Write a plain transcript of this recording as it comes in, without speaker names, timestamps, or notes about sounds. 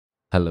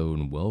Hello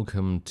and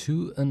welcome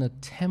to an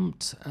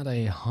attempt at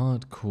a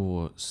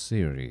hardcore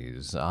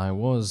series. I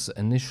was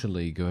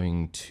initially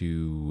going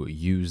to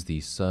use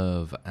the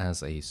serve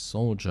as a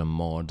soldier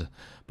mod,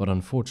 but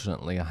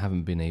unfortunately I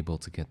haven't been able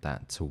to get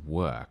that to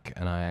work,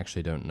 and I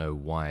actually don't know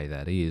why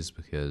that is,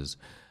 because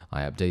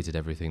I updated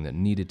everything that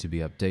needed to be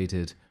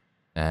updated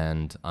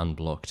and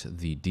unblocked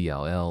the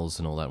DLLs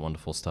and all that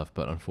wonderful stuff,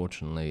 but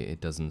unfortunately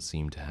it doesn't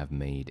seem to have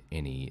made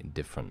any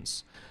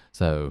difference.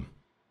 So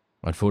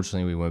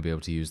unfortunately, we won't be able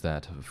to use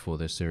that for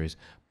this series,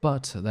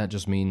 but that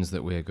just means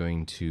that we're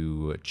going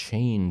to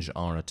change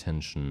our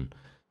attention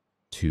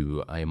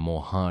to a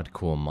more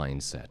hardcore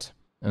mindset.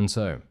 And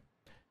so,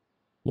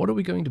 what are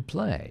we going to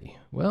play?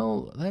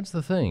 Well, that's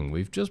the thing.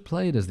 We've just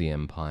played as the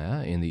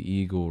Empire in the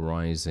Eagle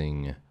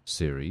Rising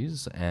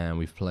series, and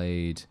we've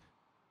played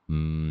as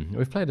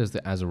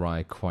the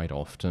Azurai quite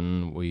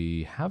often.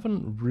 We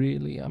haven't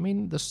really,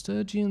 the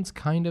Sturgians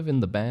kind of in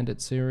the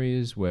Bandit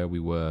series, where we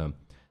were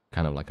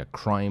kind of like a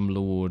crime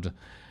lord,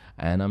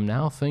 and I'm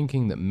now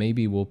thinking that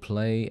maybe we'll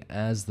play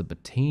as the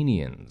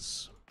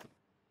Battanians.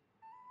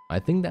 I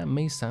think that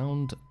may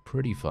sound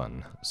pretty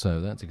fun, so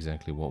that's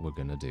exactly what we're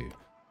gonna do.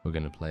 We're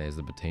gonna play as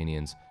the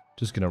Battanians.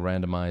 Just gonna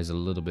randomize a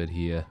little bit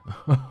here.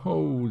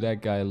 Oh,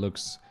 that guy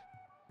looks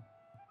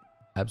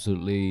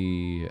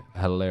absolutely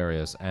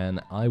hilarious,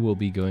 and I will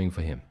be going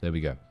for him. There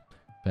we go.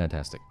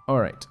 Fantastic.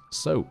 Alright,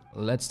 so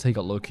let's take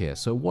a look here.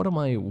 So what am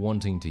I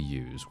wanting to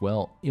use?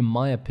 Well, in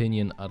my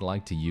opinion, I'd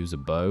like to use a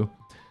bow.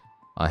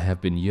 I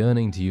have been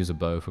yearning to use a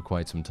bow for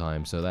quite some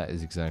time, so that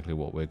is exactly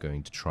what we're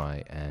going to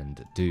try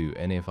and do.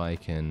 And if I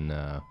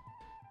can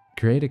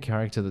create a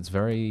character that's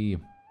very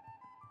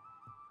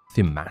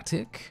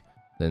thematic,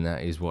 then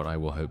that is what I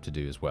will hope to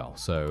do as well.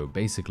 So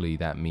basically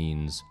that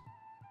means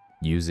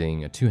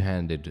using a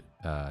two-handed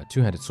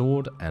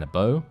sword and a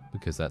bow,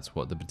 because that's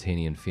what the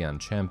Battanian Fian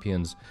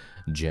champions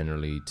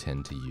generally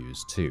tend to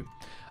use too.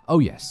 Oh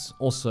yes,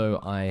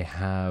 also I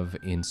have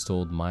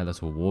installed my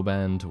little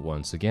Warband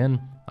once again.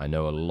 I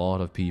know a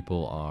lot of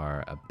people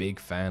are a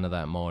big fan of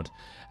that mod,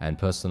 and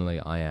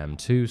personally I am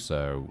too,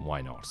 so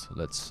why not?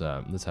 Let's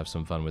have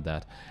some fun with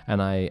that.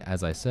 And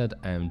as I said,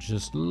 am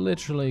just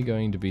literally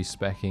going to be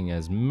speccing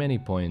as many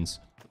points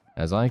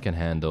as I can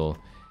handle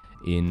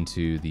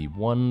into the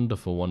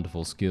wonderful,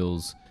 wonderful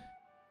skills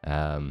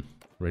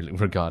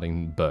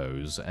regarding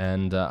bows.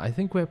 And I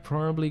think we're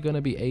probably going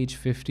to be age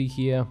 50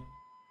 here.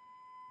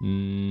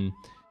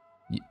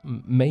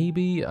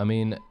 Maybe. I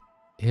mean,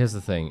 here's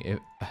the thing.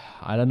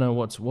 I don't know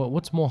what's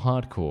more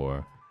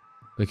hardcore,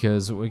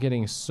 because we're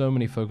getting so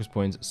many focus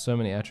points, so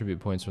many attribute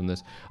points from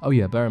this. Oh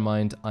yeah, bear in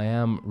mind, I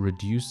am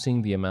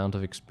reducing the amount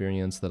of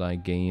experience that I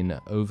gain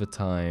over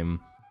time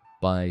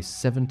by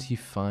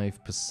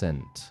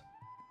 75%.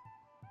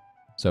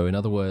 So in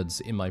other words,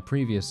 in my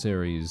previous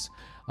series,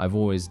 I've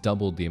always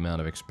doubled the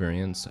amount of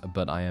experience,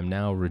 but I am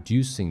now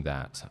reducing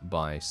that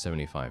by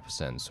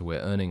 75%. So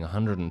we're earning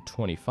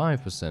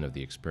 125% of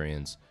the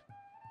experience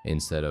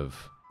instead of,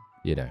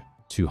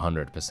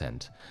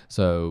 200%.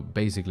 So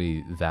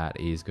basically that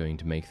is going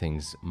to make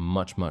things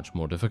much, much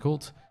more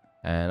difficult.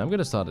 And I'm going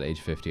to start at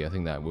age 50. I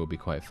think that will be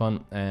quite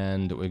fun.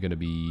 And we're going to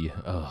be...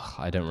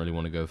 I don't really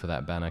want to go for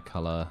that banner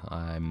color.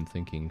 I'm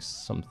thinking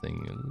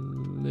something a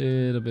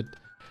little bit...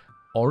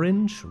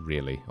 orange?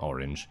 Really?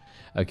 Orange.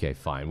 Okay,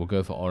 fine. We'll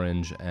go for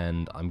orange,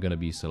 and I'm going to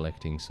be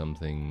selecting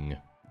something...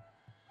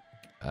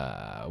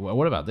 well,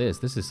 what about this?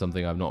 This is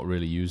something I've not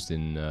really used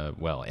in,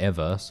 well,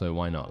 ever, so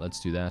why not?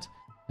 Let's do that.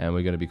 And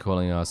we're going to be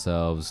calling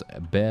ourselves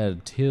Bear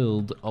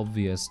Tild,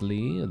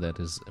 obviously. That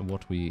is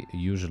what we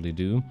usually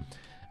do.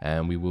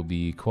 And we will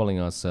be calling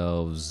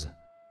ourselves...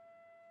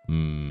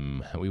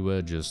 we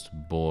were just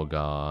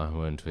Borgar,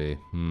 weren't we?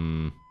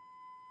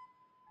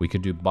 We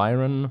could do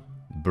Byron,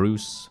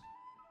 Bruce...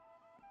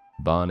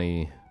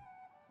 Barney.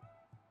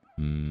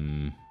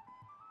 I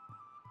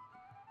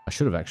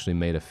should have actually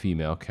made a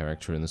female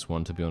character in this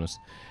one, to be honest.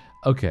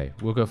 Okay,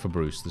 we'll go for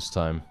Bruce this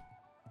time.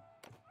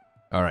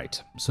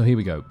 Alright, so here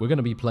we go. We're going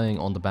to be playing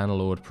on the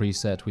Bannerlord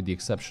preset, with the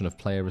exception of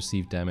player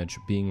received damage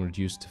being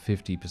reduced to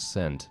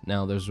 50%.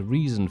 Now, there's a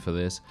reason for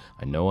this.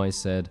 I know I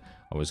said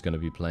I was going to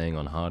be playing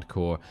on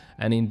hardcore,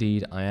 and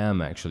indeed I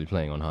am actually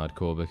playing on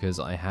hardcore,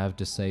 because I have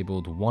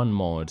disabled one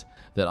mod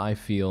that I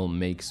feel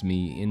makes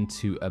me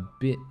into a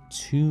bit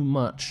too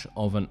much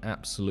of an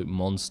absolute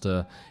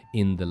monster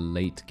in the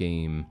late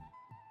game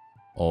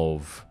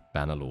of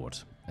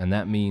Bannerlord. And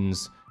that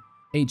means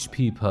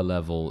HP per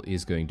level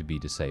is going to be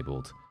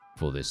disabled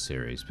for this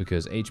series,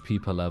 because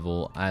HP per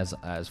level, as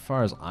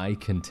far as I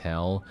can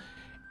tell,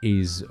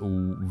 is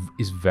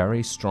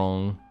very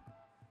strong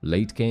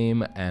late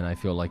game, and I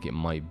feel like it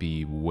might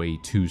be way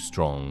too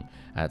strong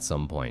at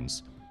some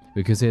points.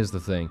 Because here's the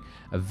thing,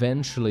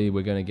 eventually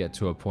we're going to get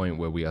to a point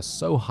where we are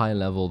so high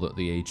level that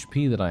the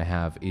HP that I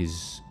have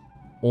is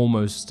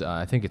almost,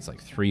 I think it's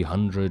like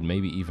 300,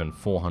 maybe even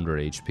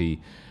 400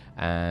 HP.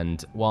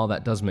 And while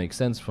that does make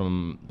sense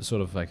from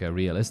sort of like a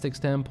realistic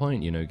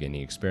standpoint,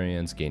 gaining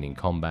experience, gaining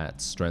combat,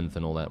 strength,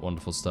 and all that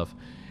wonderful stuff,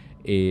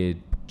 it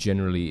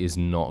generally is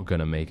not going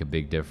to make a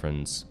big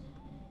difference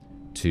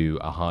to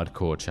a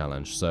hardcore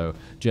challenge. So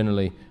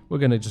generally, we're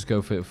going to just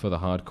go for the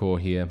hardcore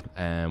here,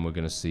 and we're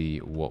going to see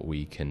what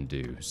we can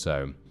do.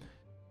 So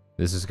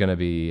this is going to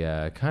be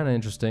kind of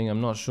interesting.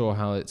 I'm not sure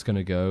how it's going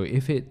to go.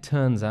 If it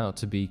turns out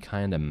to be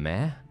kind of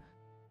meh,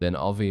 then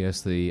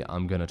obviously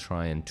I'm going to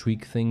try and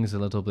tweak things a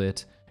little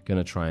bit, going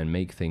to try and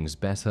make things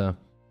better.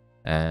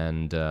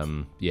 And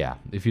yeah,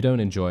 if you don't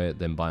enjoy it,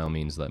 then by all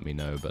means let me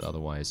know, but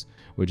otherwise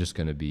we're just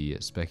going to be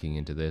specking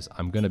into this.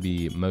 I'm going to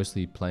be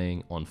mostly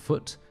playing on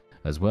foot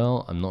as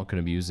well. I'm not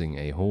going to be using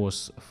a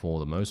horse for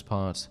the most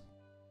part.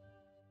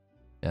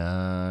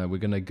 We're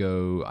going to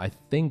go, I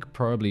think,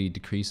 probably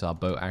decrease our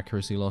bow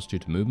accuracy loss due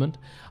to movement.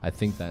 I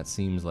think that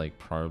seems like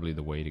probably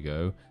the way to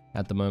go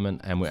at the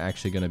moment, and we're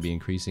actually going to be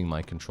increasing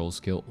my control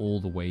skill all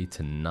the way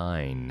to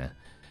 9.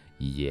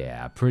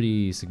 Yeah,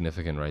 pretty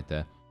significant right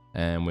there.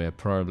 And we're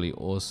probably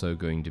also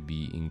going to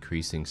be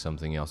increasing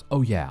something else.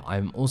 Oh yeah,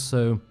 I'm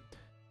also,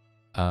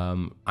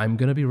 I'm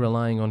going to be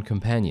relying on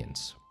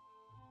companions.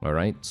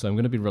 Alright, so I'm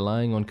going to be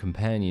relying on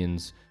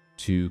companions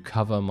to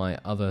cover my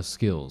other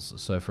skills.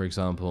 So for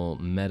example,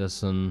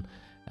 medicine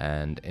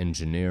and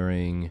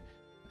engineering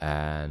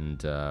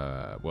and,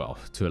 well,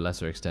 to a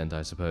lesser extent,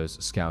 I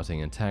suppose,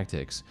 scouting and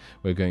tactics.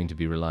 We're going to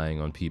be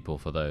relying on people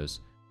for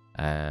those.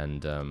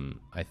 And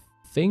I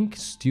think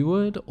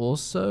Steward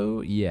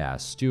also, yeah,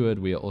 Steward,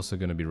 we are also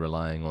going to be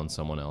relying on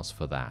someone else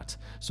for that.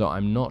 So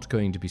I'm not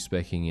going to be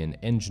speccing in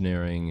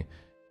engineering,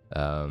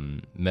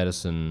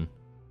 medicine,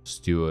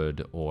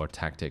 Steward, or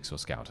tactics or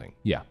scouting.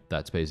 Yeah,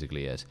 that's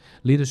basically it.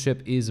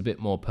 Leadership is a bit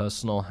more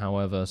personal,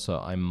 however, so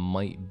I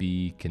might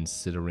be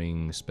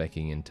considering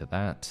speccing into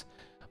that.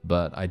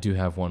 But I do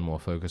have one more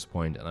focus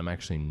point, and I'm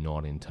actually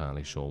not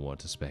entirely sure what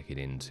to spec it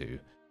into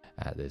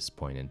at this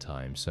point in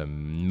time. So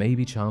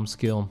maybe charm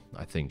skill?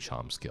 I think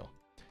charm skill.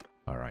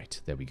 Alright,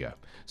 there we go.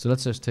 So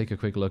let's just take a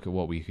quick look at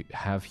what we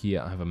have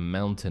here. I have a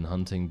mountain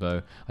hunting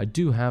bow. I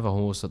do have a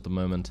horse at the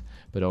moment,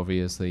 but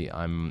obviously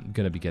I'm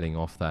going to be getting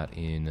off that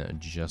in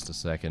just a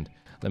second.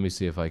 Let me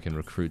see if I can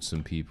recruit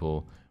some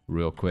people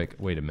real quick.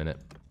 Wait a minute.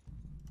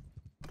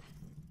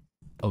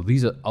 Oh,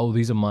 these are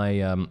my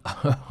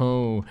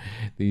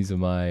these are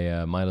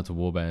my My Little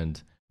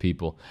Warband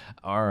people.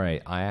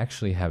 Alright, I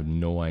actually have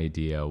no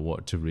idea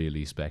what to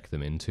really spec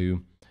them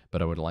into,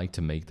 but I would like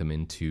to make them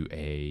into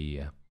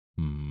a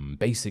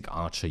basic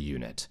archer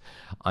unit.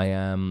 I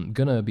am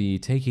gonna be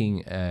taking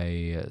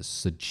a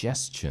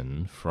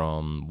suggestion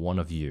from one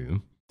of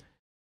you,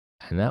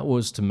 and that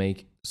was to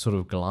make sort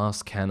of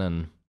glass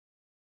cannon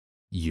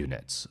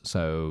units.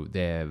 So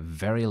they're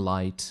very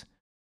light,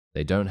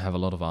 they don't have a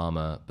lot of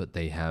armor, but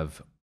they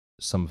have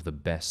some of the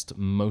best,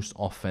 most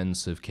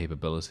offensive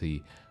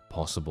capability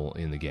possible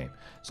in the game.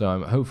 So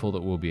I'm hopeful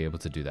that we'll be able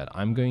to do that.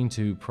 I'm going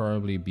to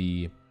probably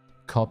be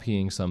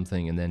copying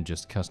something and then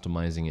just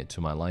customizing it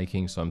to my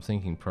liking. So I'm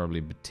thinking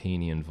probably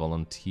Battanian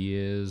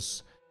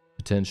volunteers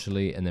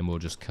potentially, and then we'll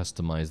just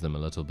customize them a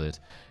little bit,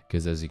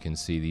 because as you can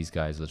see, these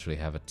guys literally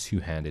have a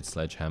two-handed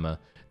sledgehammer.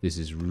 This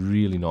is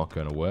really not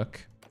going to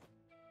work.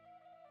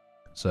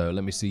 So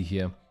let me see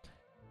here.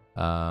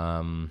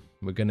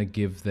 We're going to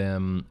give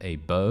them a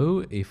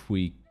bow if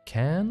we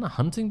can.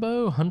 Hunting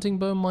bow? Hunting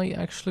bow might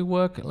actually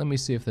work. Let me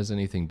see if there's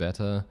anything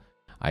better.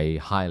 I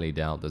highly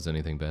doubt there's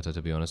anything better,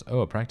 to be honest.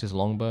 Oh, a practice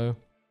longbow.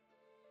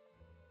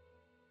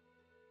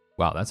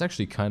 Wow, that's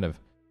actually kind of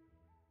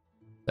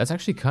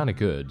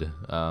good.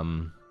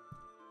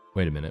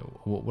 Wait a minute.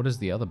 What is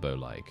the other bow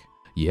like?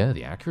 Yeah,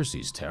 the accuracy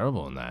is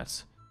terrible in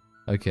that.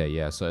 Okay,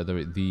 yeah. So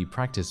the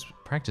practice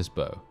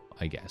bow,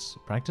 I guess.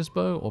 Practice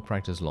bow or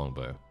practice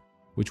longbow?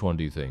 Which one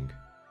do you think?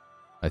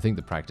 I think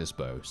the practice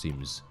bow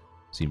seems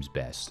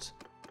best.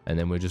 And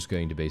then we're just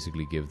going to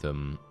basically give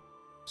them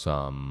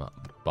some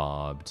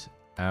barbed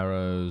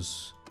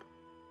arrows,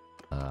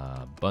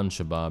 a bunch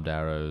of barbed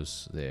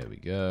arrows, there we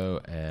go,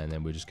 and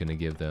then we're just going to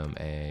give them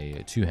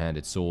a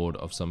two-handed sword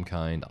of some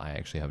kind. I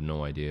actually have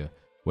no idea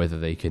whether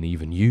they can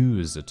even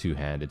use a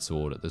two-handed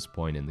sword at this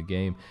point in the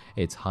game.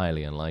 It's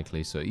highly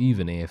unlikely, so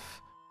even if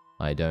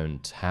I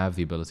don't have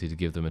the ability to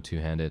give them a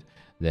two-handed,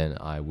 then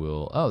I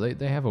will... Oh,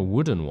 they have a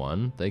wooden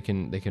one. They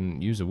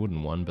can use a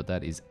wooden one, but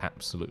that is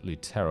absolutely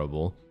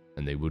terrible,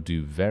 and they will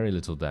do very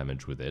little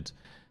damage with it.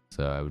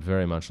 So I would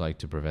very much like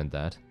to prevent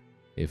that,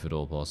 if at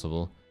all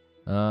possible.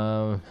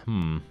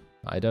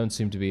 I don't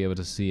seem to be able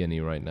to see any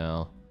right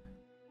now.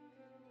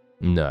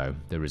 No,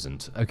 there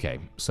isn't. Okay,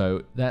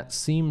 so that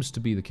seems to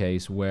be the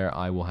case where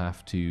I will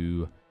have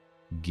to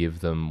give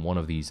them one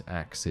of these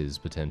axes,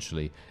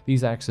 potentially.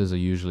 These axes are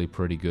usually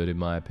pretty good, in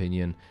my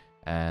opinion,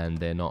 and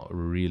they're not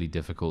really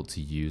difficult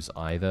to use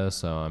either,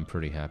 so I'm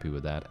pretty happy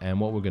with that. And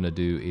what we're going to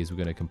do is we're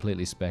going to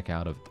completely spec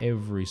out of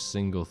every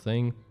single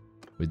thing,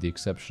 with the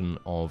exception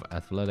of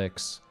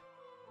athletics,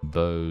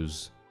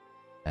 bows,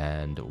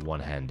 and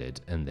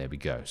one-handed, and there we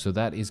go. So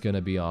that is going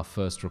to be our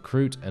first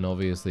recruit, and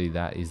obviously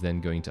that is then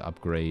going to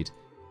upgrade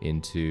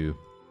into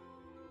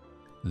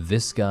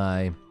this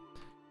guy,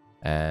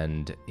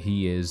 and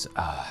he is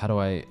how do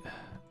I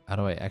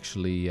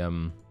actually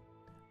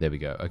There we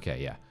go.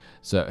 Okay, yeah.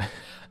 So,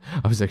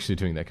 I was actually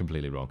doing that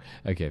completely wrong.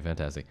 Okay,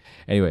 fantastic.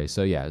 Anyway,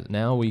 so yeah,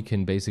 now we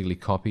can basically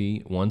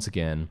copy, once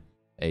again,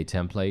 a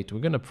template. We're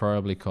going to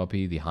probably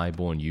copy the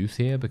Highborn Youth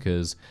here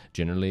because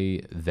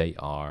generally they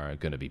are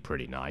going to be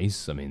pretty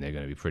nice. I mean, they're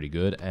going to be pretty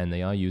good, and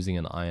they are using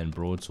an iron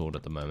broadsword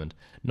at the moment.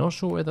 Not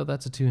sure whether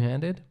that's a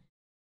two-handed.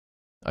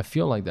 I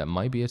feel like that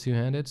might be a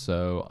two-handed,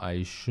 so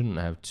I shouldn't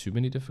have too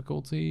many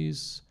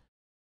difficulties.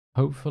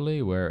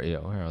 Hopefully, where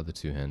are the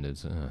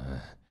two-handeds?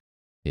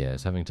 Yeah,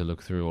 it's having to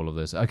look through all of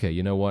this. Okay,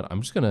 you know what?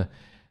 I'm just going to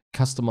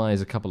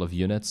customize a couple of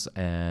units,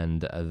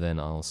 and then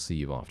I'll see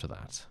you after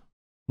that.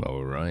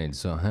 Alright,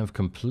 so I have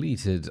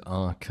completed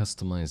our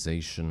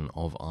customization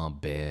of our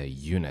bear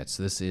units.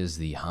 This is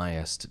the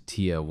highest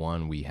tier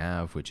 1 we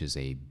have, which is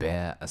a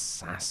bear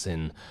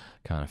assassin.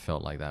 Kind of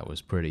felt like that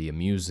was pretty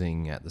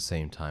amusing at the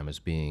same time as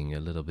being a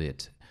little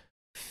bit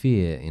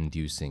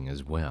fear-inducing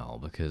as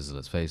well, because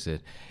let's face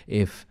it,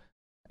 if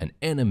an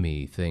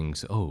enemy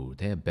thinks, oh,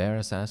 they're bear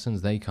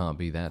assassins, they can't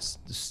be that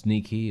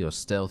sneaky or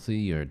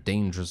stealthy or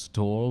dangerous at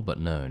all, but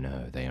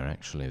no, they are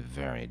actually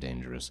very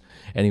dangerous.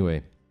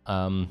 Anyway,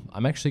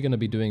 I'm actually going to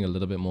be doing a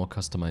little bit more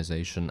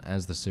customization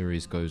as the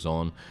series goes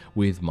on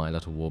with my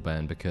little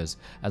warband because,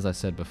 as I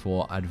said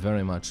before, I'd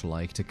very much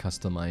like to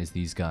customize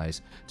these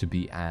guys to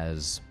be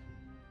as,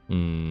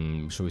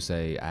 shall we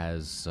say,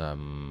 as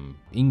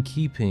in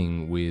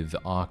keeping with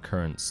our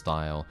current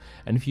style.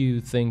 And if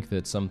you think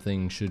that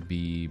something should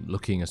be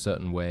looking a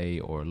certain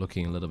way or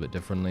looking a little bit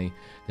differently,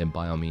 then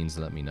by all means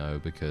let me know,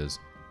 because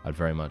I'd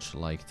very much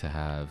like to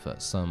have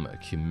some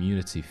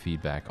community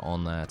feedback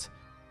on that.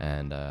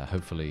 And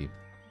hopefully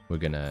we're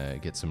gonna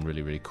get some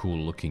really cool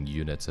looking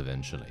units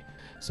eventually.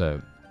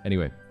 So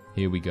anyway,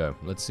 here we go.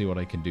 Let's see what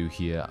I can do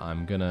here.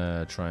 I'm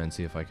gonna try and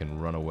see if I can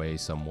run away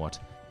somewhat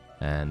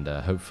and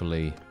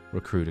hopefully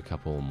recruit a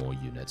couple more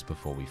units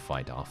before we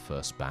fight our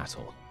first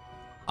battle.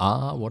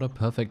 Ah, what a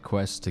perfect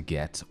quest to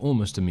get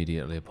almost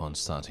immediately upon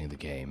starting the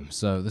game.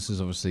 So this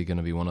is obviously going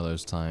to be one of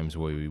those times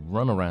where we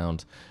run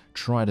around,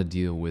 try to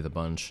deal with a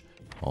bunch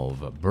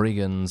of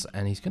brigands,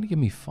 and he's going to give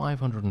me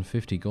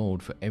 550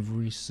 gold for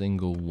every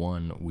single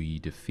one we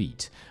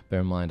defeat.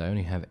 Bear in mind, I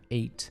only have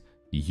 8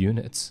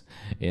 units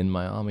in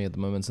my army at the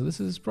moment, so this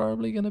is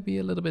probably going to be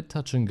a little bit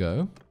touch and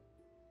go.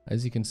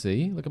 As you can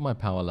see, look at my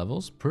power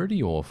levels,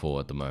 pretty awful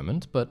at the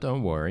moment, but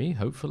don't worry,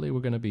 hopefully we're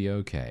going to be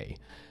okay.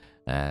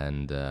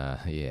 And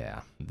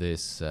yeah,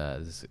 this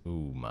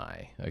ooh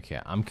my, okay,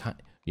 I'm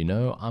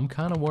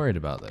kind of worried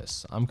about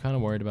this. I'm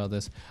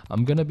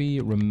going to be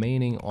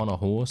remaining on a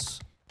horse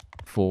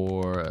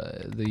for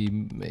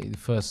the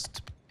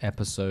first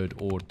episode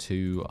or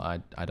two.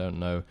 I don't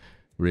know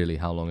really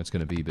how long it's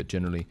going to be, but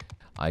generally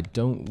I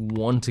don't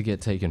want to get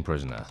taken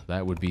prisoner.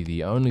 That would be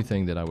the only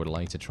thing that I would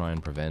like to try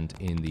and prevent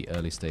in the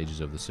early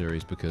stages of the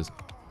series, because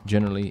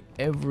generally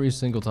every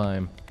single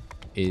time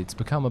it's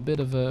become a bit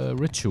of a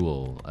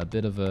ritual, a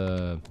bit of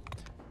a,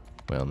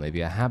 well,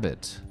 maybe a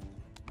habit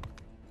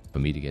for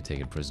me to get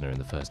taken prisoner in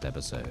the first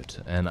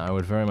episode, and I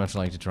would very much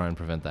like to try and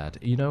prevent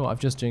that. You know, I've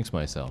just jinxed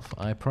myself.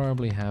 I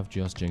probably have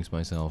just jinxed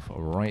myself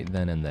right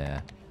then and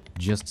there,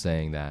 just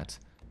saying that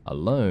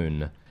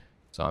alone.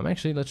 So I'm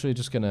actually literally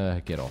just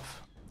gonna get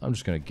off. I'm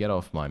just gonna get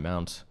off my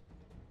mount,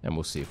 and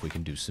we'll see if we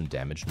can do some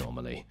damage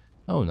normally.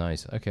 Oh,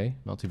 nice. Okay,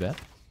 not too bad.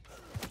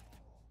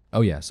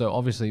 Oh yeah, so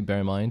obviously bear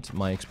in mind,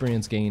 my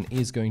experience gain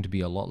is going to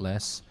be a lot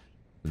less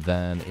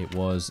than it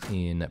was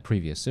in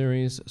previous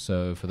series,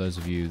 so for those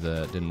of you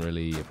that didn't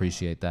really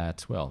appreciate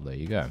that, well, there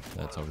you go.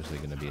 That's obviously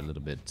going to be a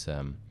little bit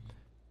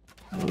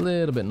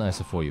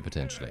nicer for you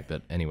potentially,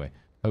 but anyway,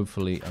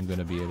 hopefully I'm going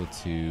to be able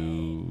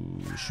to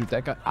shoot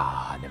that guy.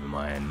 Ah, never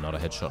mind, not a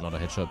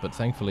headshot, but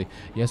thankfully,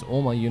 yes,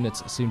 all my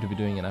units seem to be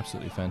doing an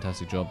absolutely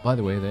fantastic job. By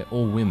the way, they're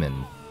all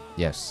women.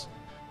 Yes,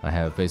 I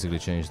have basically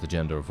changed the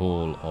gender of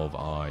all of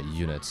our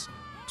units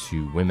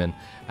to women,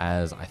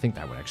 as I think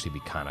that would actually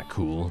be kind of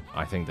cool.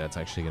 I think that's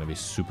actually going to be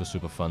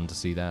super fun to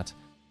see that.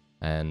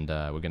 And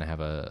we're going to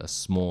have a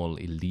small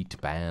elite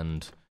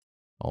band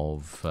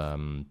of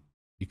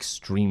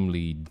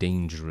extremely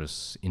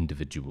dangerous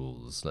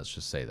individuals, let's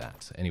just say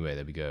that. Anyway,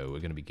 there we go. We're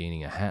going to be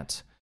gaining a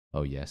hat.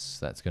 Oh yes,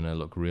 that's going to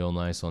look real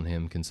nice on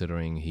him,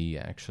 considering he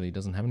actually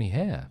doesn't have any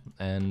hair.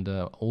 And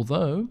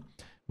although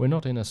we're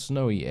not in a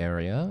snowy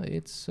area,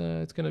 it's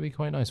going to be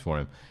quite nice for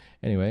him.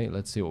 Anyway,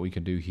 let's see what we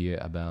can do here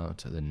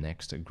about the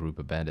next group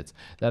of bandits.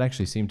 That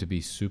actually seemed to be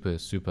super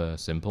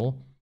simple,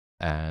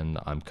 and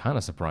I'm kind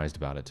of surprised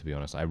about it, to be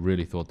honest. I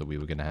really thought that we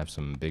were going to have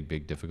some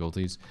big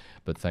difficulties,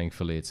 but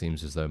thankfully it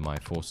seems as though my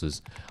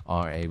forces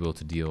are able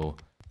to deal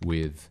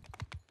with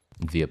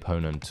the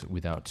opponent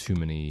without too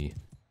many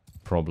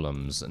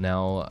problems.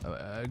 Now,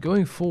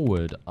 going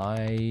forward,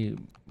 I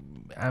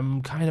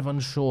am kind of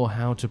unsure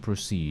how to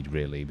proceed,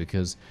 really,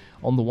 because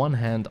on the one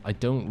hand, I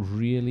don't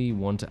really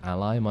want to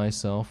ally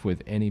myself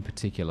with any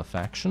particular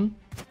faction.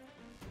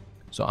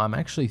 So I'm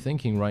actually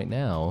thinking right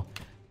now,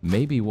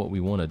 maybe what we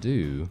want to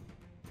do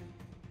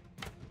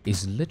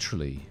is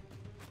literally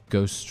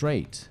go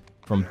straight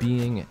from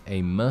being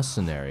a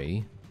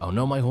mercenary. Oh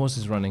no, my horse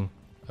is running.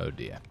 Oh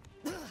dear.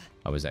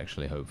 I was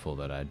actually hopeful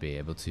that I'd be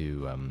able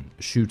to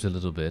shoot a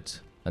little bit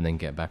and then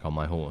get back on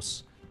my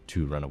horse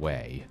to run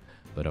away.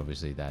 But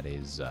obviously that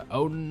is...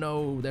 oh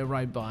no, they're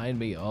right behind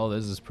me. Oh,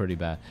 this is pretty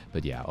bad.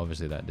 But yeah,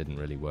 obviously that didn't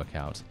really work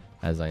out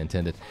as I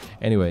intended.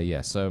 Anyway,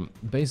 yeah, so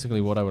basically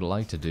what I would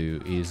like to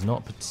do is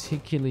not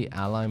particularly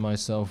ally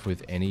myself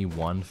with any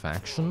one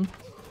faction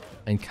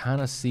and kind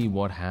of see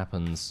what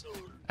happens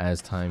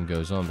as time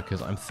goes on,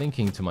 because I'm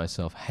thinking to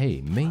myself,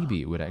 hey,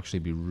 maybe it would actually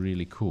be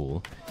really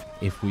cool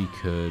if we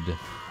could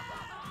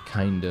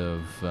kind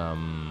of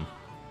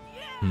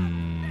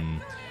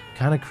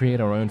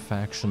create our own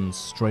faction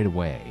straight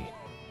away.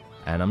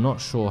 And I'm not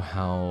sure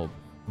how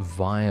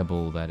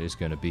viable that is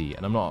going to be.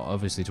 And I'm not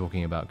obviously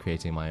talking about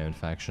creating my own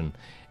faction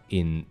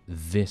in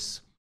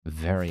this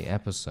very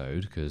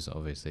episode, because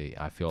obviously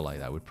I feel like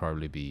that would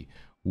probably be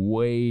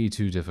way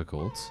too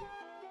difficult.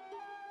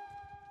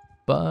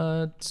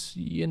 But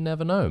you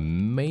never know.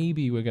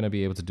 Maybe we're going to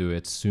be able to do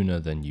it sooner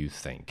than you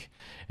think.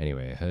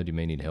 Anyway, I heard you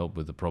may need help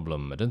with the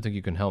problem. I don't think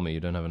you can help me. You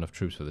don't have enough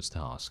troops for this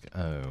task.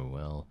 Oh,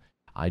 well,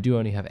 I do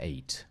only have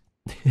 8.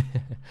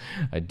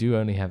 I do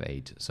only have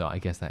 8, so I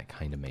guess that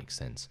kind of makes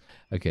sense.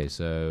 Okay,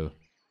 so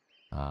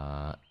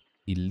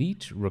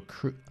elite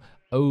recruit.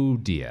 Oh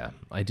dear,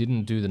 I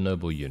didn't do the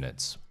noble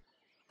units.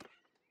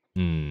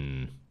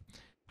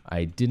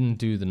 I didn't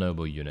do the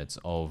noble units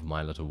of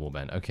my little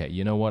warband. Okay,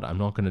 you know what? I'm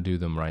not going to do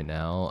them right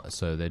now,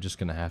 so they're just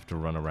going to have to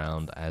run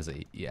around as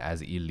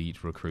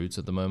elite recruits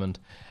at the moment,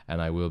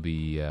 and I will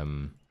be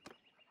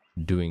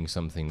doing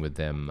something with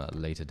them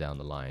later down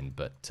the line.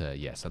 But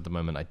yes, at the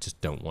moment I just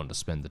don't want to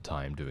spend the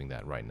time doing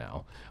that right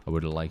now. I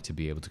would like to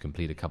be able to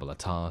complete a couple of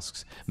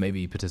tasks,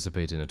 maybe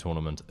participate in a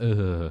tournament.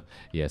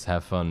 Yes,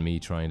 have fun me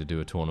trying to do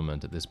a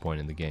tournament at this point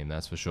in the game,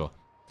 that's for sure.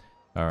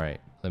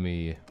 Alright, let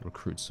me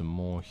recruit some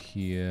more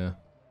here.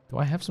 Do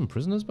I have some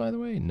prisoners, by the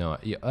way? No,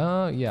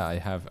 yeah, I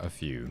have a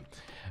few.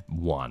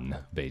 1,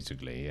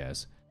 basically,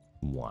 yes.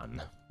 1.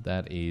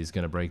 That is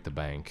going to break the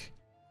bank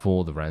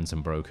for the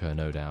ransom broker,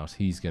 no doubt.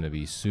 He's going to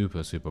be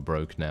super, super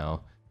broke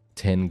now.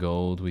 10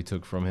 gold we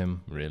took from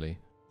him, really?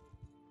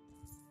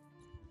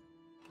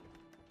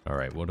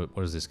 Alright, what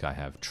does this guy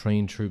have?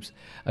 Train troops.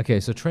 Okay,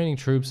 so training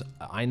troops,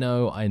 I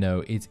know,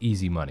 it's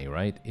easy money,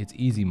 right? It's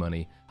easy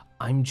money.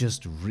 I'm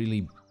just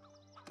really...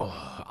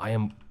 oh, I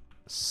am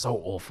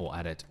so awful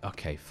at it.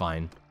 Okay,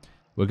 fine.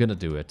 We're gonna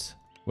do it.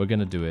 We're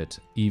gonna do it,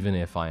 even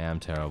if I am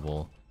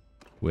terrible.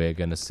 We're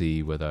gonna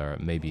see whether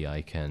maybe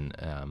I can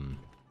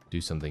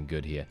do something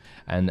good here.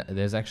 And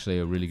there's actually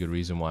a really good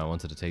reason why I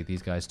wanted to take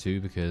these guys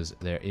too, because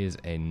there is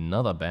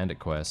another bandit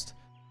quest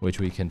which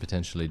we can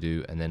potentially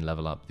do and then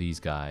level up these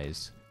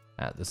guys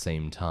at the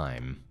same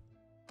time.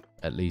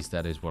 At least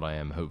that is what I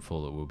am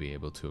hopeful that we'll be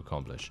able to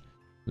accomplish.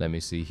 Let me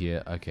see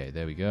here. Okay,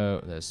 there we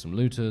go. There's some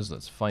looters.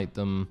 Let's fight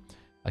them.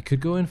 I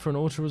could go in for an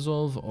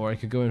auto-resolve, or I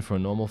could go in for a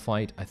normal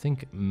fight. I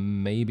think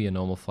maybe a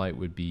normal fight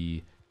would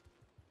be...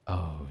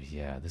 oh,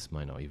 yeah, this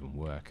might not even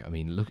work. I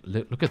mean,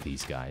 look at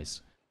these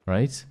guys,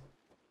 right?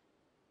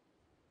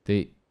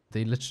 They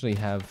literally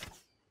have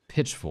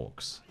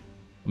pitchforks.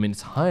 I mean,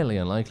 it's highly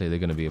unlikely they're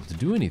going to be able to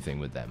do anything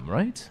with them,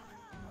 right?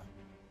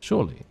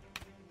 Surely.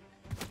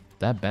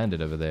 That bandit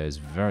over there is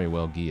very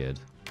well geared.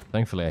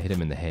 Thankfully, I hit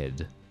him in the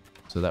head,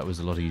 so that was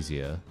a lot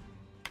easier.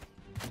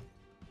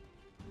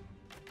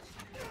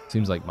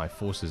 Seems like my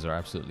forces are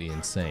absolutely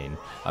insane.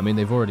 I mean,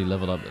 they've already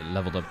leveled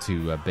up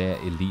to bare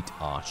elite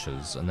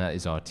archers, and that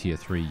is our tier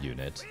 3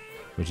 unit,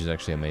 which is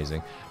actually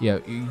amazing. Yeah,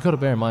 you got to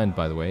bear in mind,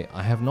 by the way,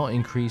 I have not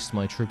increased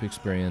my troop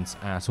experience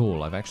at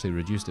all. I've actually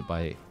reduced it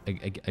by,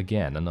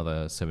 again,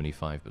 another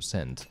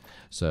 75%.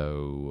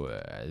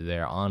 So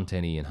there aren't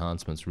any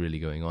enhancements really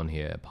going on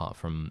here, apart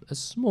from a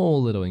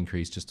small little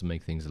increase just to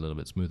make things a little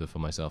bit smoother for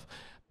myself.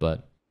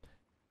 But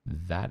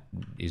that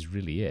is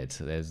really it.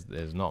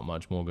 There's not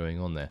much more going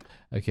on there.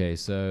 Okay,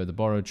 so the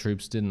borrowed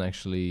troops didn't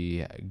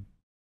actually...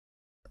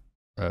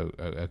 oh,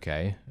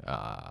 okay.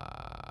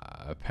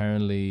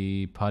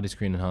 Apparently, party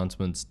screen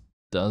enhancements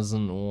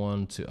doesn't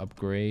want to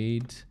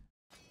upgrade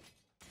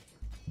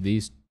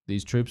these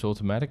troops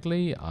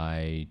automatically.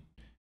 I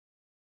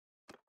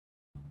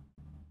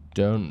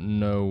don't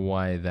know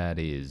why that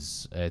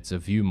is. It's a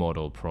view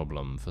model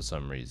problem for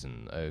some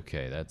reason.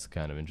 Okay, that's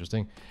kind of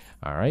interesting.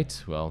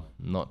 Alright, well,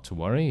 not to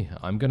worry.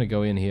 I'm going to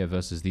go in here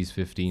versus these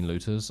 15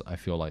 looters. I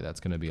feel like that's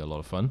going to be a lot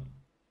of fun.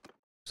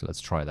 So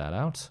let's try that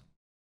out.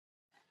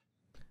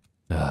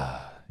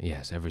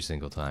 Yes, every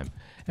single time.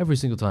 Every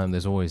single time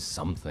there's always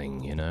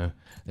something, you know?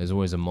 There's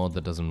always a mod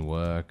that doesn't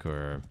work,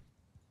 or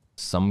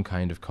some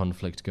kind of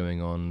conflict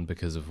going on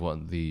because of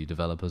what the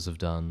developers have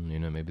done. You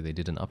know, maybe they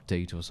did an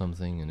update or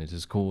something and it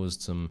has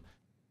caused some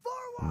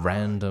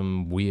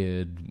random,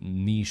 weird,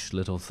 niche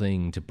little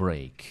thing to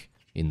break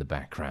in the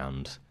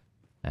background.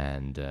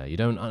 And you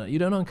don't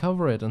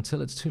uncover it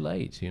until it's too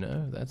late, you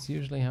know? That's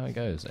usually how it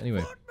goes.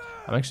 Anyway,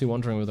 I'm actually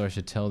wondering whether I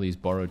should tell these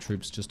borrowed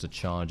troops just to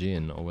charge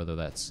in, or whether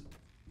that's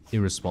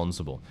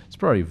irresponsible. It's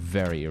probably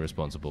very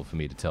irresponsible for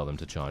me to tell them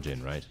to charge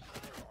in, right?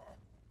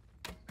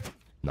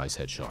 Nice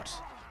headshot.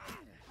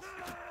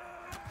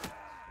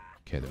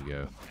 Okay, there we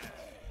go.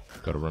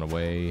 Gotta run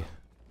away.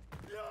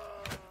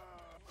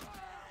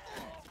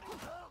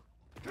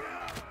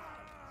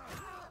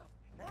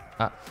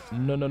 Ah,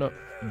 no, no, no.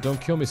 Don't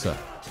kill me, sir.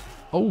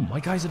 Oh, my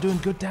guys are doing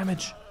good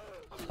damage.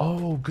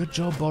 Oh, good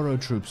job,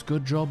 borrowed troops.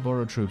 Good job,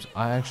 borrowed troops.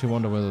 I actually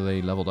wonder whether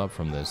they leveled up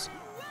from this.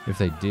 If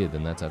they did,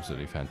 then that's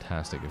absolutely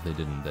fantastic. If they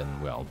didn't,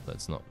 then, well,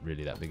 that's not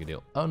really that big a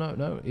deal. Oh, no,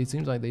 no. It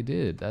seems like they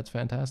did. That's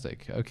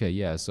fantastic. Okay,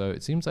 yeah. So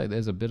it seems like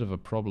there's a bit of a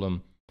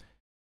problem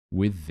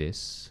with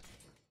this.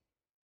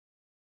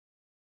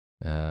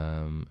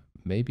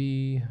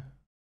 Maybe...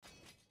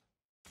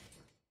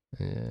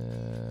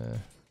 there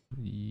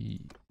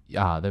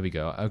we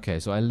go. Okay,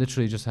 so I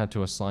literally just had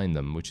to assign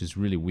them, which is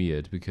really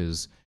weird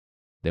because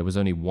there was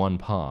only one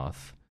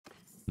path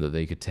that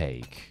they could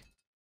take,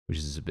 which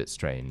is a bit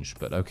strange,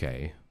 but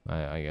okay.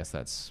 I guess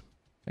that's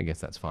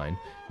fine.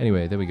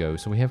 Anyway, there we go.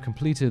 So we have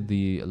completed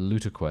the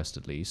looter quest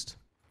at least.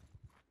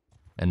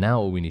 And now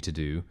all we need to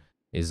do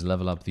is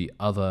level up the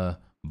other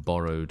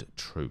borrowed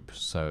troop.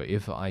 So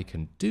if I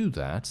can do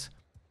that,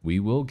 we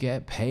will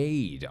get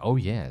paid. Oh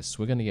yes,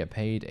 we're going to get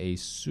paid a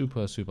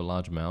super, super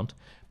large amount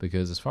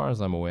because as far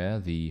as I'm aware,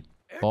 the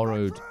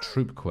borrowed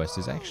troop quest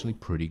is actually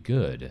pretty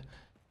good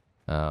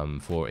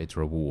for its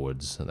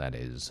rewards, that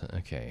is.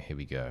 Okay, here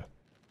we go.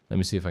 Let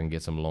me see if I can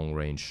get some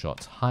long-range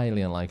shots.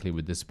 Highly unlikely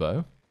with this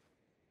bow.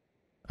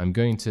 I'm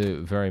going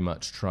to very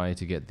much try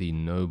to get the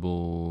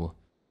noble...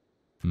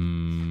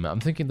 I'm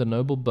thinking the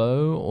noble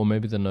bow or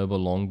maybe the noble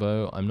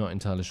longbow. I'm not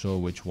entirely sure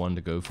which one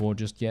to go for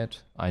just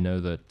yet. I know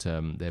that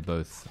they're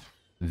both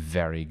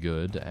very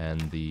good,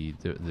 and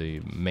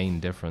the main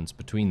difference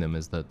between them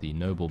is that the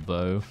noble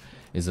bow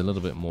is a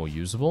little bit more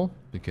usable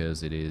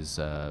because it is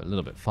a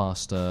little bit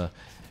faster.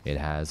 It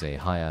has a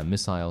higher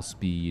missile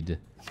speed,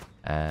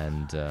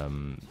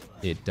 and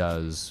it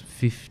does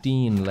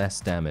 15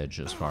 less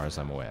damage as far as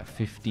I'm aware.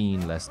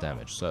 15 less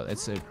damage. So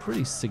it's a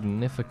pretty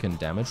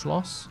significant damage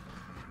loss.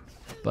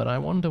 But I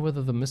wonder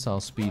whether the missile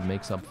speed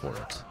makes up for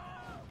it.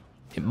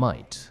 It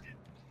might.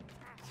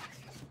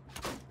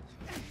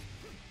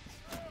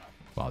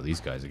 Wow,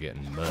 these guys are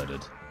getting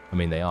murdered. I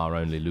mean, they are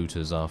only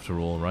looters after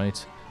all,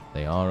 right?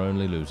 They are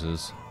only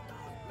looters.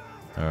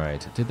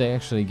 Alright, did they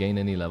actually gain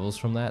any levels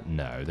from that?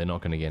 No, they're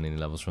not going to gain any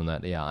levels from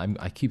that. Yeah,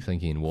 I keep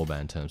thinking in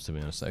Warband terms, to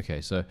be honest. Okay,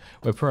 so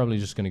we're probably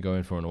just going to go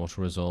in for an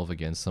auto-resolve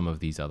against some of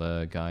these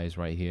other guys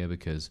right here,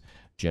 because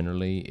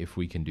generally, if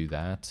we can do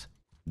that,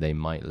 they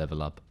might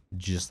level up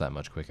just that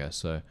much quicker.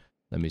 So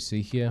let me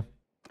see here.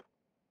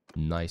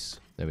 Nice,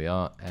 there we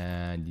are.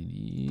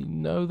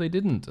 And no, they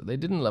didn't. They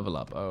didn't level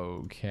up.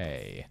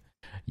 Okay.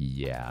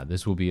 Yeah,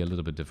 this will be a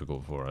little bit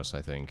difficult for us,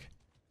 I think.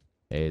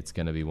 It's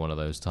going to be one of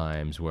those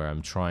times where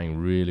I'm trying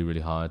really,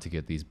 really hard to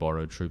get these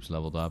borrowed troops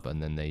leveled up,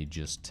 and then they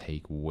just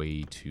take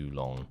way too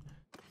long.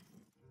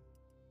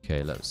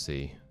 Okay, let's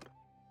see.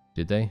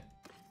 Did they?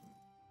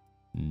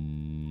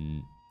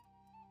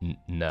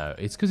 No,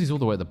 it's because he's all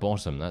the way at the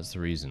bottom. That's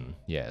the reason.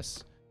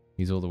 Yes,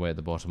 he's all the way at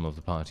the bottom of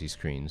the party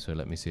screen. So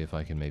let me see if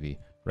I can maybe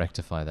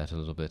rectify that a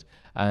little bit.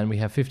 And we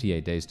have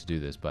 58 days to do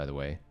this, by the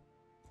way.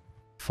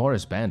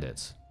 Forest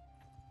Bandits.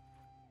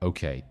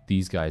 Okay,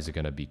 these guys are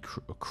going to be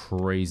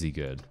crazy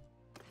good.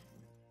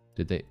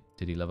 Did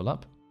he level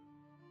up?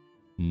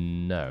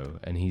 No,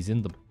 and he's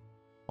in the...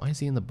 Why is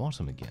he in the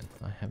bottom again?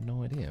 I have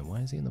no idea.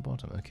 Why is he in the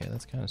bottom? Okay,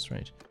 that's kind of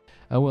strange.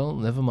 Oh well,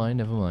 never mind,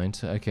 never mind.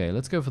 Okay,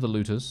 let's go for the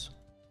looters.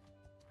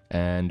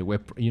 And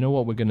you know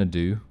what we're going to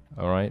do,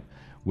 alright?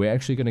 We're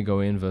actually going to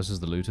go in versus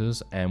the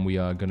looters, and we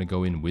are going to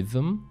go in with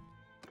them,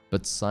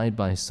 but side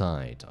by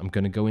side. I'm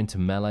going to go into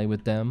melee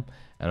with them,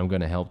 and I'm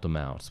going to help them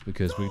out,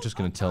 because we're just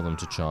going to tell them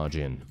to charge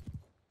in.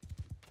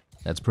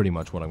 That's pretty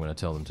much what I'm going to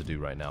tell them to do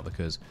right now,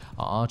 because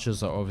our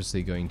archers are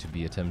obviously going to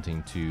be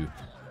attempting to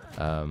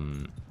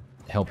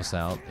help us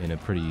out in a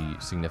pretty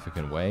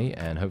significant way,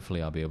 and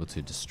hopefully I'll be able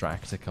to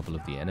distract a couple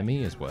of the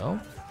enemy as well.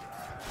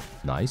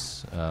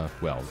 Nice.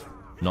 Well,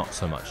 not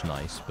so much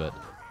nice, but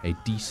a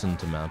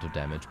decent amount of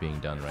damage being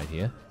done right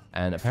here.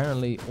 And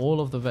apparently all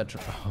of the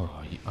veterans...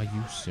 Oh, are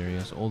you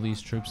serious? All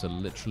these troops are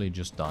literally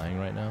just dying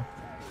right now?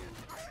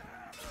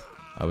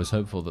 I was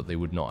hopeful that they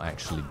would not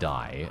actually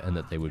die and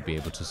that they would be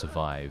able to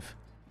survive.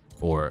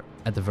 Or,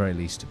 at the very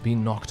least, be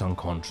knocked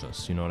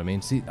unconscious, you know what I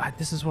mean? See,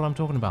 this is what I'm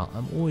talking about.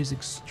 I'm always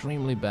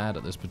extremely bad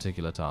at this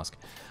particular task.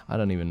 I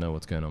don't even know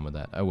what's going on with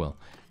that. Oh well,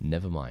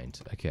 never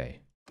mind. Okay.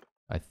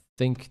 I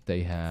think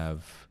they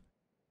have...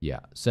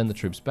 Yeah, send the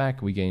troops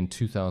back. We gain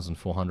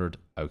 2,400.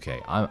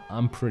 Okay,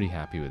 I'm pretty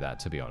happy with that,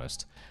 to be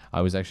honest. I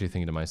was actually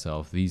thinking to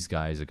myself, these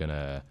guys are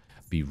gonna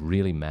be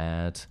really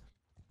mad.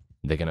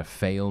 They're gonna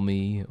fail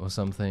me or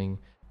something.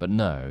 But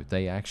no,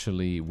 they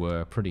actually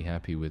were pretty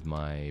happy with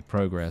my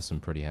progress and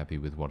pretty happy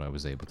with what I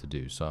was able to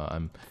do. So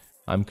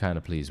I'm kind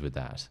of pleased with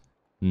that.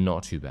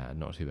 Not too bad,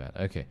 not too bad.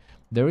 Okay,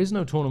 there is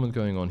no tournament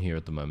going on here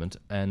at the moment,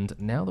 and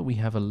now that we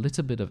have a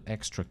little bit of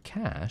extra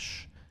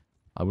cash,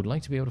 I would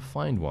like to be able to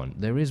find one.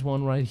 There is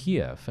one right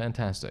here.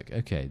 Fantastic.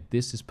 Okay,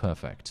 this is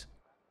perfect.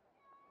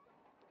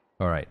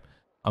 Alright,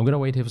 I'm going to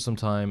wait here for some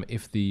time.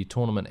 If the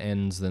tournament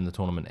ends, then the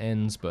tournament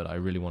ends, but I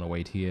really want to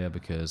wait here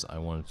because I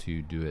wanted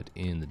to do it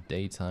in the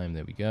daytime.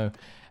 There we go.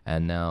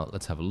 And now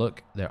let's have a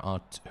look. There are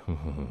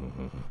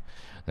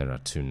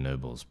two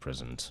nobles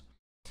present.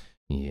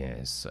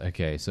 Yes.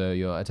 Okay, so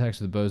your attacks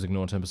with the bows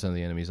ignore 10% of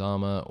the enemy's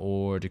armor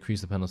or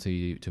decrease the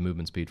penalty to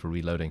movement speed for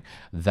reloading.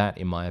 That,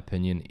 in my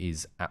opinion,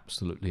 is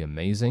absolutely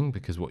amazing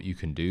because what you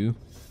can do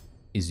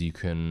is you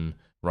can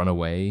run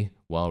away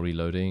while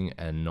reloading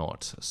and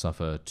not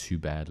suffer too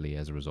badly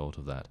as a result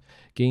of that.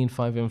 Gain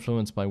 5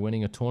 influence by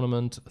winning a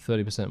tournament,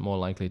 30% more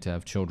likely to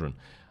have children.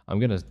 I'm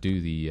going to do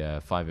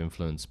the 5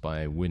 influence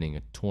by winning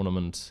a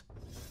tournament.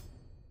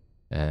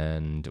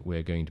 And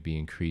we're going to be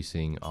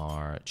increasing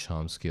our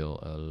charm skill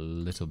a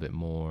little bit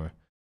more.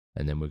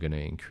 And then we're going to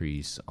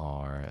increase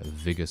our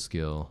vigor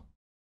skill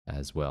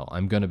as well.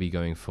 I'm going to be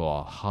going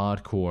for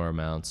hardcore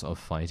amounts of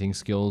fighting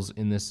skills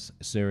in this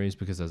series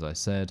because, as I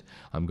said,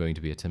 I'm going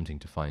to be attempting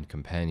to find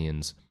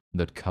companions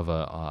that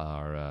cover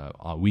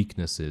our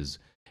weaknesses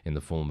in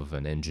the form of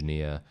an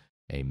engineer,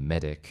 a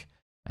medic,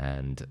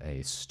 and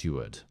a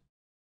steward.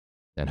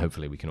 And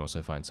hopefully we can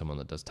also find someone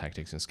that does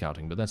tactics and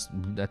scouting, but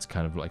that's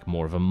kind of like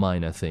more of a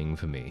minor thing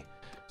for me.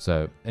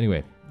 So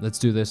anyway, let's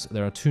do this.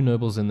 There are 2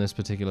 nobles in this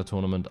particular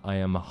tournament. I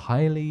am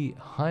highly,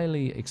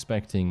 highly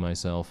expecting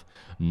myself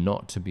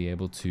not to be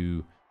able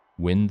to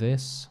win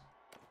this.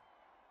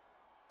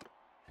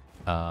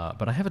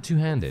 But I have a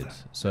 2-handed,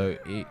 so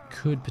it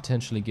could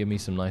potentially give me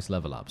some nice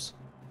level ups.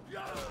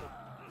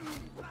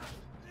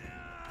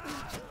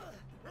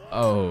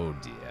 Oh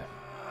dear.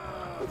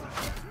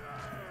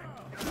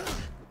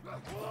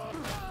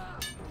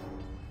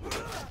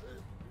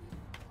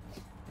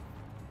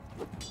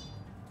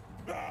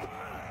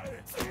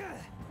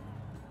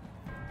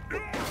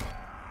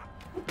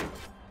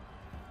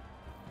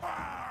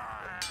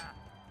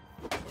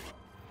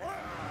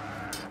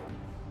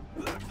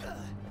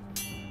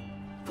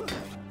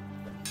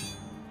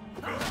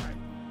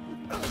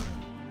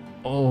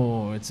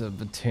 Oh, it's a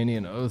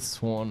Batanian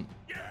Oathsworn.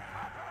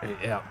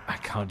 Yeah, I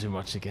can't do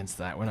much against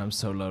that when I'm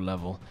so low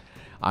level.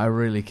 I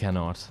really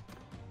cannot.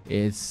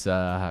 It's,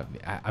 I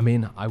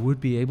mean, I would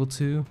be able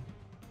to,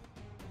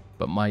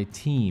 but my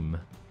team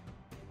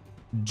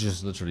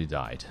just literally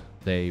died.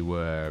 They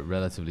were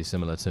relatively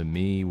similar to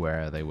me,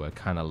 where they were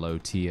kind of low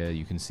tier.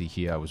 You can see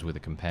here I was with a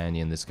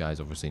companion. This guy's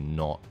obviously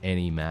not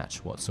any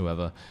match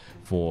whatsoever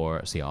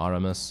for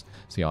Ciaramus.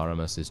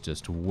 Ciaramus is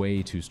just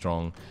way too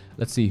strong.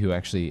 Let's see who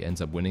actually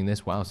ends up winning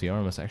this. Wow,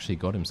 Ciaramus actually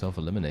got himself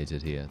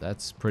eliminated here.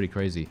 That's pretty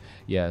crazy.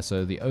 Yeah,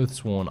 so the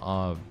Oathsworn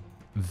are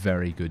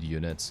very good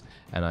units,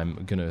 and I'm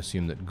going to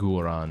assume that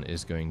Guran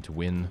is going to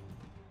win.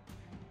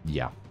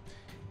 Yeah,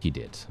 he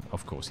did.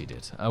 Of course he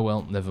did. Oh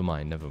well, never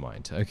mind, never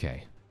mind.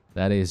 Okay.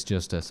 That is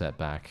just a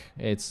setback.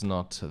 It's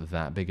not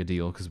that big a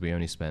deal because we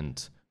only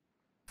spent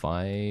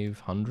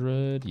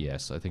 500.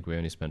 Yes, I think we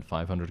only spent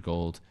 500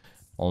 gold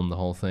on the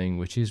whole thing,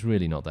 which is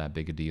really not that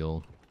big a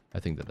deal. I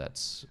think that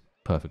that's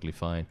perfectly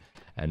fine.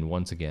 And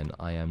once again,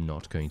 I am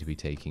not going to be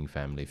taking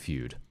Family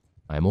Feud.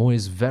 I'm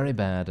always very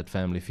bad at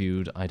Family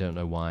Feud. I don't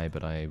know why,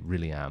 but I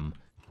really am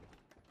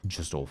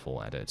just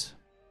awful at it.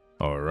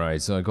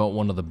 Alright, so I got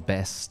one of the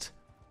best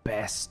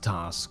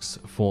tasks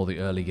for the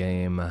early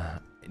game.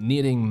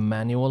 Needing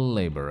manual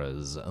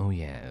laborers. Oh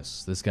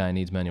yes, this guy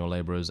needs manual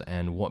laborers,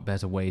 and what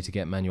better way to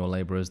get manual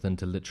laborers than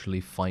to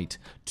literally fight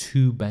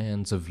 2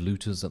 bands of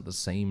looters at the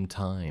same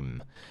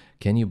time?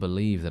 Can you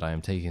believe that I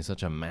am taking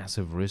such a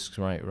massive risk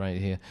right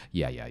here?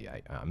 Yeah,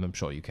 I'm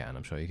sure you can,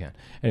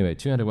 Anyway,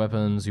 200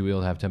 weapons, you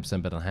will have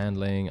 10% better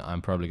handling.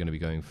 I'm probably going to be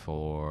going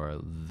for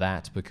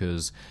that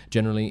because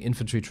generally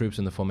infantry troops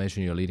in the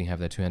formation you're leading have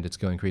their 2-handed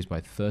skill increased by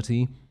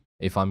 30.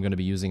 If I'm going to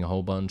be using a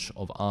whole bunch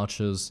of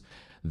archers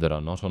that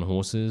are not on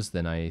horses,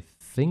 then I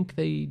think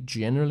they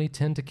generally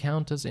tend to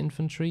count as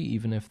infantry,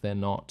 even if they're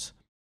not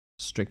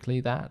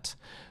strictly that.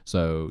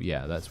 So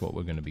yeah, that's what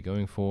we're going to be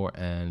going for.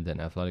 And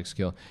then athletic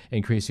skill,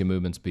 increase your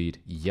movement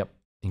speed. Yep,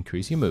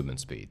 increase your movement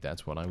speed.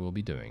 That's what I will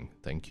be doing.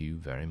 Thank you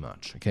very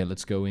much. Okay,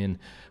 let's go in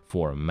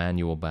for a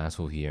manual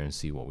battle here and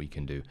see what we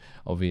can do.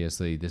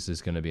 Obviously, this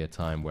is going to be a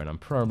time when I'm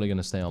probably going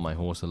to stay on my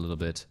horse a little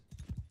bit.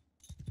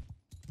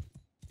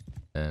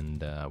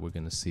 And we're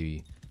going to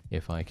see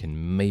if I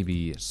can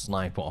maybe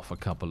snipe off a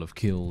couple of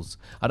kills.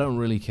 I don't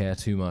really care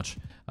too much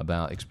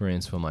about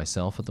experience for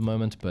myself at the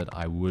moment, but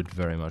I would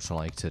very much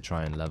like to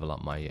try and level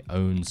up my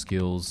own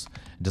skills.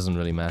 It doesn't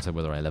really matter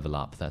whether I level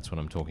up, that's what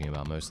I'm talking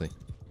about mostly.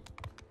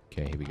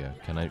 Okay, here we go.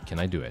 Can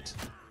I do it?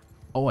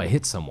 Oh, I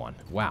hit someone.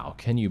 Wow,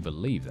 can you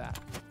believe that?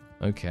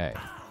 Okay.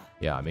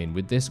 Yeah, I mean,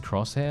 with this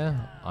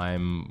crosshair,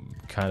 I'm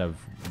kind of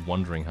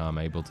wondering how I'm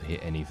able to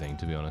hit anything,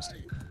 to be honest.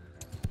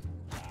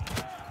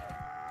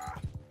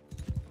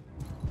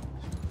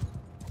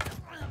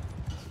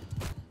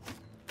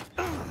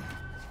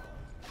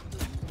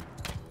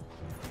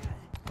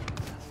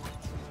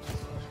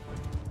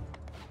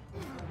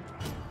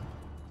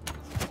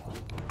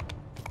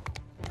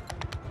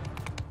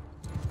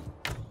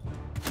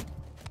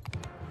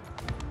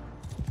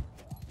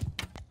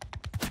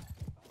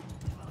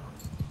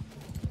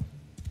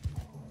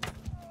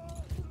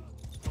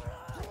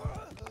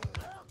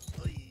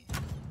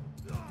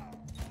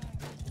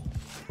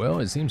 Well,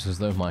 it seems as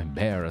though my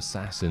bear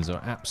assassins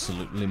are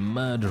absolutely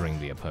murdering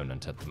the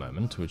opponent at the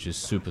moment, which is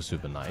super,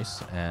 super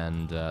nice,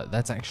 and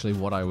that's actually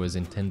what I was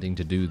intending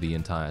to do the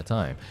entire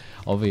time.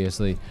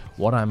 Obviously,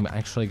 what I'm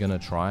actually going to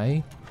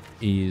try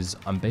is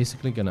I'm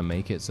basically going to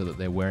make it so that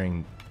they're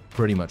wearing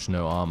pretty much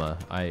no armor.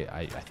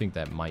 I think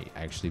that might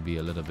actually be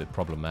a little bit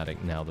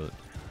problematic now that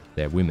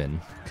they're women,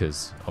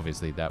 because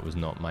obviously that was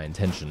not my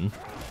intention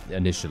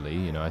initially.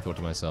 You know, I thought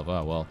to myself,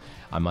 oh, well,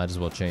 I might as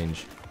well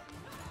change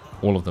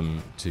all of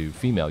them to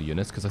female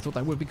units, because I thought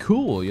that would be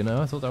cool, you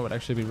know? I thought that would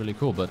actually be really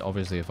cool, but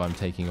obviously if I'm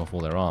taking off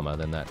all their armor,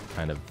 then that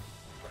kind of,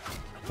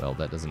 well,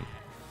 that's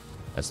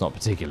not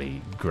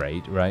particularly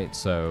great, right?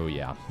 So,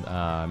 yeah,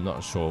 I'm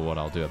not sure what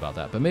I'll do about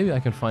that, but maybe I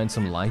can find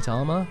some light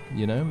armor,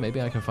 you know?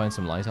 Maybe I can find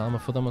some light armor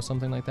for them or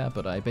something like that,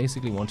 but I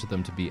basically wanted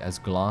them to be as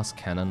glass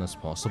cannon as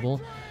possible,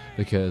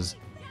 because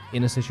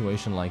in a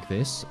situation like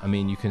this, I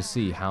mean, you can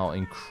see how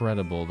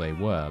incredible they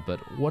were, but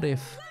what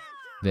if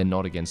they're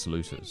not against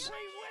looters?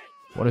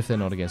 What if they're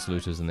not against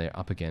looters and they're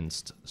up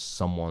against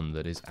someone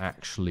that is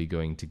actually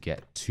going to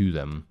get to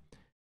them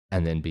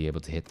and then be able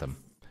to hit them?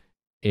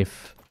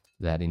 If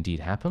that indeed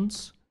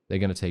happens, they're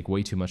going to take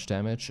way too much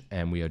damage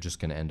and we are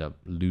just going to end up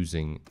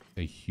losing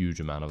a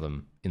huge amount of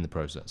them in the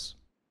process.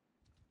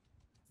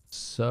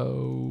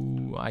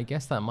 So I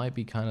guess that might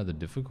be kind of the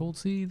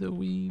difficulty that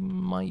we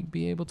might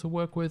be able to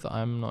work with.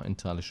 I'm not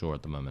entirely sure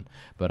at the moment,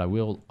 but I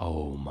will.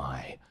 Oh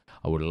my,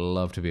 I would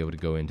love to be able to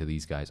go into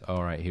these guys.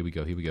 All right, here we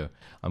go, here we go.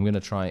 I'm going to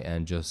try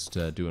and just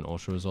do an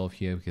auto resolve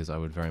here, because I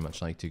would very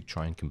much like to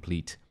try and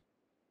complete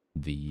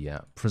the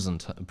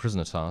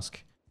prisoner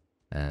task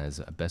as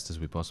best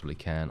as we possibly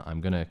can. I'm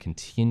going to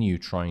continue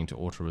trying to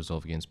auto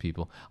resolve against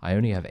people. I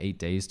only have 8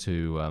 days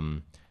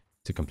to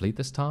complete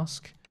this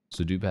task.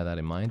 So do bear that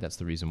in mind. That's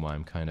the reason why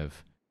I'm kind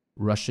of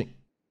rushing.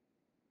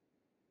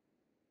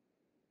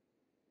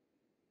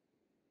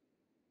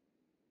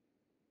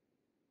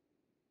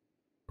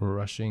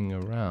 Rushing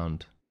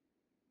around.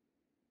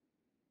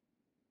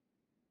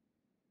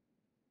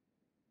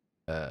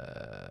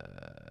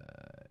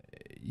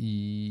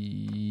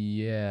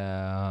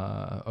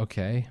 Yeah,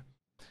 okay.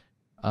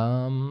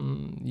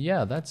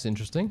 Yeah, that's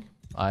interesting.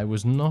 I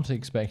was not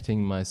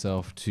expecting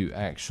myself to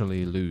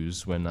actually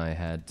lose when I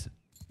had,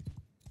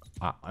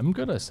 I'm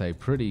gonna say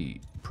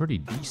pretty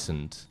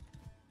decent.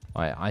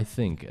 I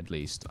think, at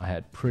least, I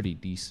had pretty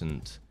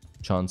decent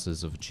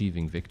chances of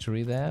achieving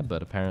victory there,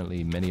 but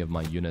apparently many of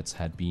my units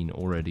had been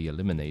already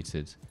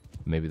eliminated.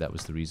 Maybe that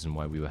was the reason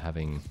why we were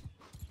having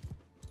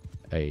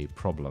a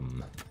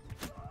problem.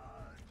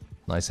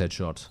 Nice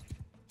headshot.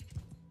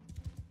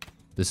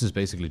 This is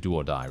basically do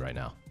or die right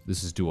now.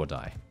 This is do or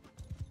die.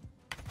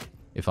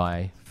 If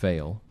I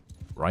fail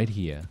right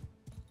here,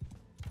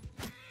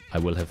 I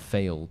will have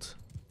failed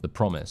the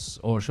promise,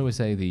 or shall we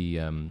say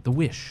the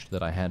wish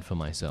that I had for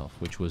myself,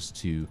 which was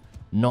to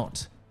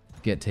not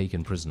get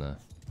taken prisoner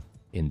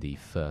in the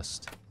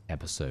first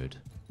episode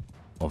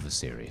of the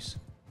series.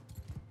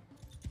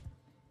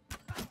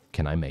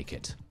 Can I make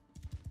it?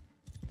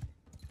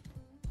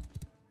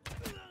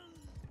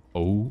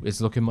 Oh, it's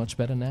looking much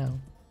better now.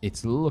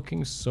 It's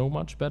looking so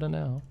much better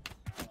now.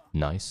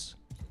 Nice.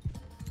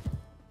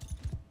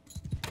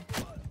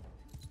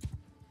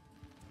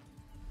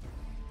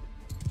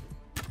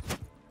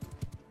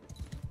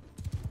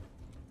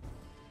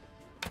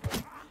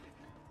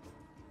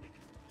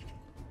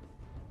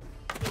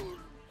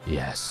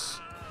 Yes.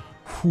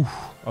 Whew.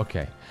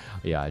 Okay.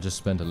 Yeah, I just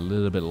spent a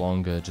little bit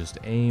longer just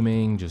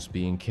aiming, just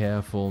being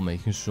careful,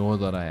 making sure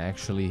that I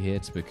actually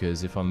hit,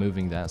 because if I'm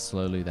moving that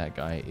slowly, that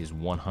guy is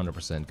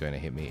 100% going to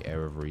hit me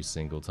every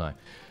single time.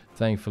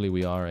 Thankfully,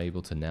 we are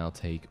able to now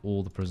take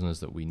all the prisoners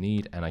that we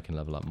need, and I can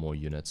level up more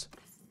units.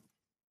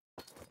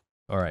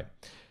 Alright,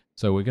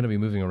 so we're going to be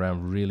moving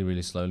around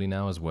really slowly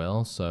now as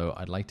well, so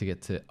I'd like to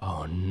get to...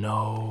 Oh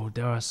no,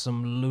 there are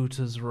some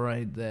looters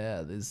right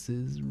there. This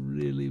is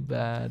really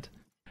bad.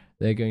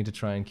 They're going to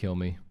try and kill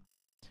me.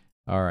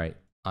 Alright,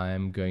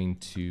 I'm going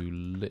to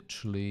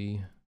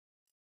literally...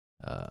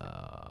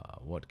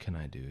 what can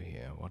I do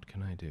here? What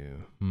can I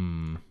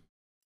do?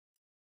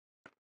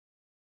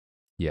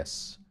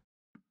 Yes.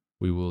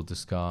 We will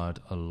discard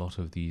a lot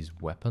of these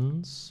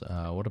weapons.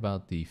 What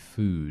about the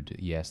food?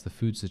 Yes, the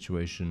food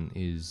situation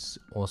is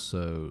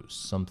also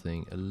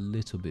something a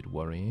little bit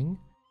worrying.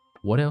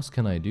 What else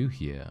can I do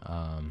here?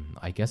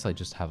 I guess I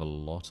just have a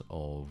lot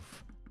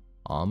of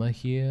armor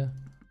here.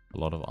 A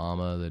lot of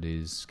armor that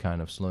is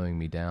kind of slowing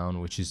me down,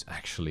 which is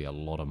actually a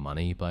lot of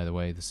money, by the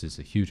way. This is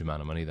a huge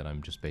amount of money that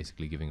I'm just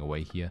basically giving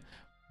away here.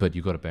 But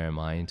you've got to bear in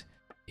mind,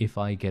 if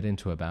I get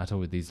into a battle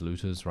with these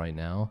looters right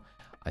now,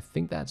 I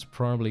think that's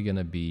probably going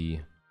to be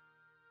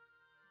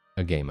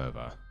a game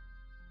over.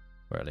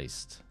 Or at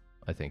least,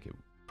 I think it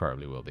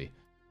probably will be.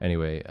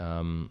 Anyway,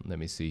 let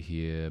me see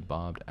here.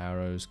 Barbed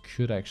arrows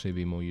could actually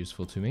be more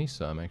useful to me,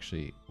 so I'm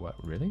actually...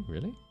 What, really?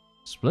 Really?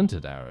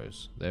 Splintered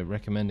arrows. They're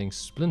recommending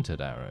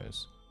splintered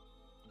arrows.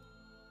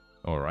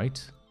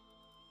 Alright.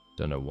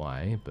 Don't know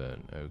why, but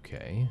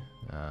okay.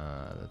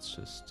 Let's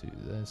just do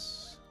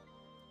this.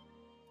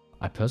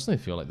 I personally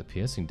feel like the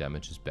piercing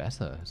damage is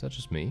better. Is that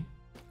just me?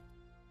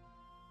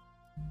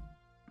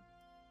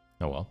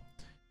 Oh well.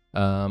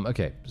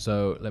 Okay,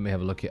 so let me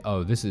have a look at...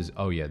 Oh, this is...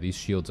 Oh yeah, these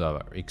shields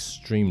are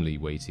extremely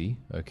weighty.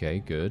 Okay,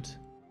 good.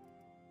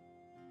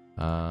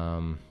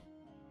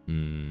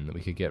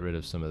 We could get rid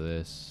of some of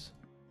this.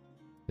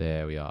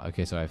 There we are.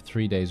 Okay, so I have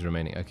 3 days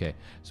remaining. Okay,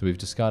 so we've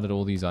discarded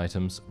all these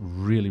items.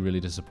 Really, really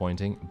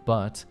disappointing.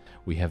 But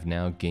we have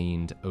now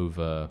gained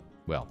over,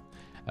 well,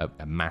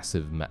 a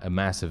massive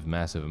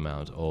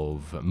amount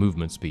of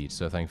movement speed.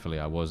 So thankfully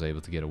I was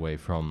able to get away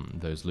from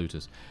those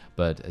looters.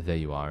 But there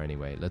you are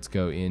anyway. Let's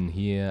go in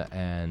here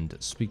and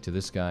speak to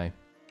this guy.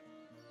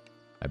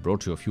 I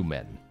brought you a few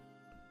men.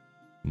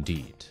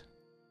 Indeed.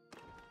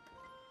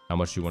 How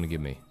much do you want to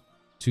give me?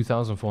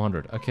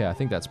 2,400. Okay, I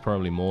think that's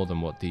probably more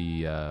than what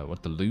the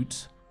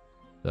loot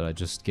that I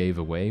just gave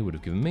away would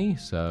have given me.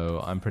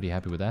 So I'm pretty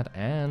happy with that.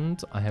 And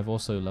I have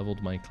also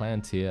leveled my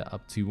clan tier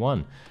up to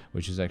 1,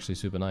 which is actually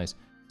super nice.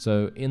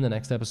 So in the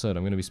next episode,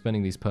 I'm going to be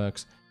spending these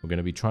perks. We're going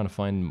to be trying to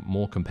find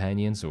more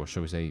companions, or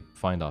shall we say,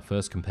 find our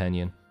first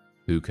companion,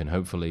 who can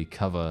hopefully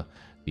cover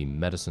the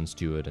medicine,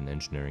 steward, and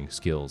engineering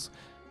skills.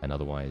 And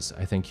otherwise,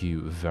 I thank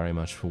you very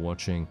much for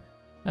watching,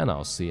 and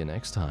I'll see you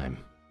next time.